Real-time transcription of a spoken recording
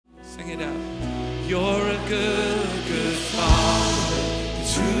Sing it out. You're a good, good Father.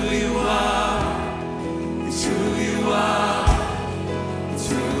 It's who you are. It's who you are. It's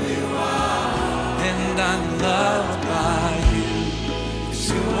who you are. And I'm loved by you. It's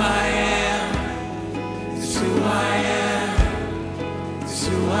who I am. It's who I am. It's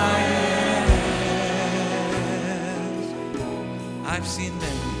who I am. I've seen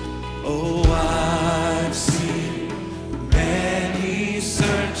many. Oh, I've seen many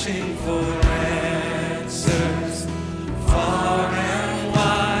searching for answers far and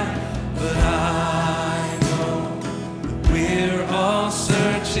wide, but I know we're all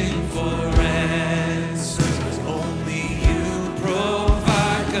searching for answers. Only you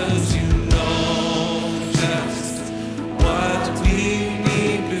provide, 'cause you know just what we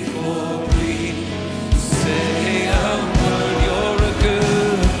need before we say a word. You're a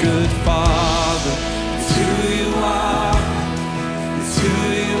good, good Father. It's who you are. It's who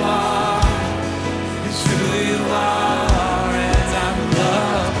you are. It's who you are. And I'm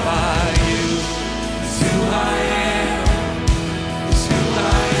loved by you. It's who I am. It's who I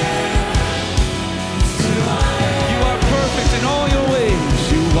am. It's who I am. You are perfect in all your ways.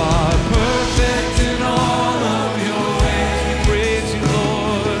 You are perfect in all of your ways. We praise you,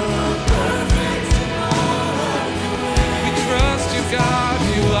 Lord. Perfect in all of your ways. We trust you, God.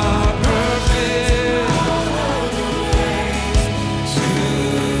 You are perfect. To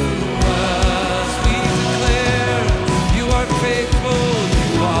us we declare you are faithful.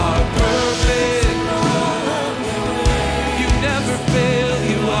 You are perfect. You never fail.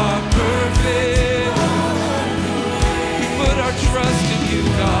 You are perfect. We put our trust in you,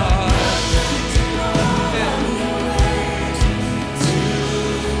 God.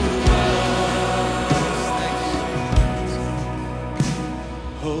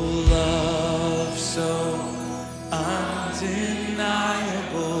 Oh, love so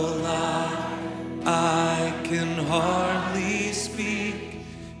undeniable, I can hardly speak.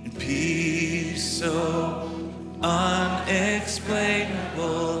 And peace so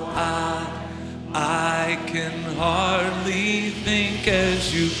unexplainable, I can hardly think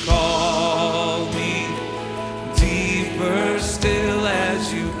as you call me. Deeper still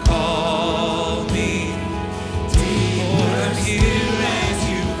as you call me. Deeper I'm here as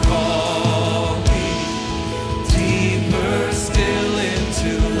you call me. Deeper still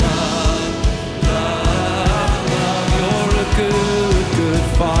into love, love, love. You're a good, good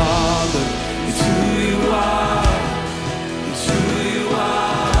Father. It's who you are. It's who you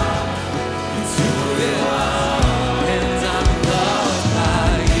are. It's who you are. And I'm loved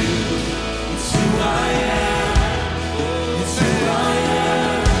by you. It's who I am. It's who I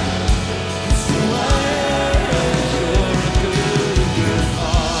am. It's who I am. You're a good, good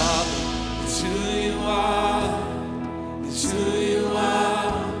Father. It's who you are. It's who you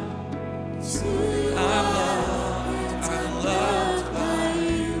are. It's who you are. I'm loved by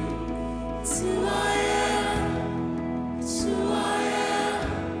you. It's who I am. It's who I am.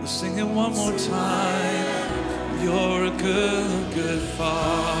 We'll sing it one more time. You're a good, good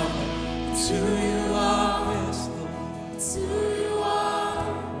Father. It's who you are. Yes, Lord. It's who you are.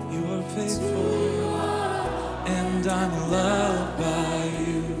 You are It's who faithful. you are. And I'm loved by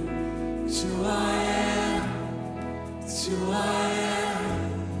you. It's who I